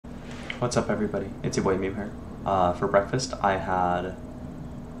What's up, everybody? It's your boy Meme here. For breakfast, I had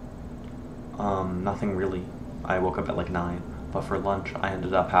nothing really. I woke up at like 9, but for lunch, I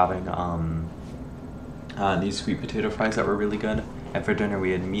ended up having these sweet potato fries that were really good. And for dinner, we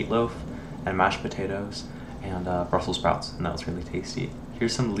had meatloaf and mashed potatoes and Brussels sprouts, and that was really tasty.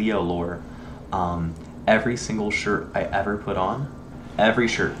 Here's some Leo lore. Every single shirt I ever put on, every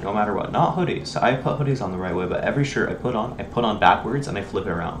shirt, no matter what, not hoodies. I put hoodies on the right way, but every shirt I put on backwards and I flip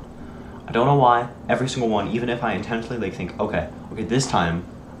it around. I don't know why. Every single one, even if I intentionally like think, okay, this time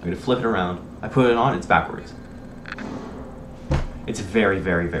I'm gonna flip it around. I put it on, it's backwards. It's very,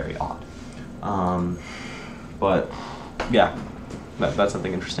 very, very odd. But yeah, that's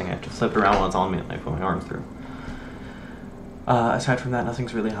something interesting. I have to flip it around while it's on me and I put my arm through. Aside from that,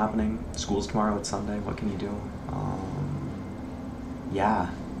 nothing's really happening. School's tomorrow, it's Sunday. What can you do? Yeah.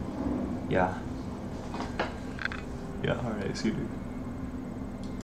 Alright, see you, dude.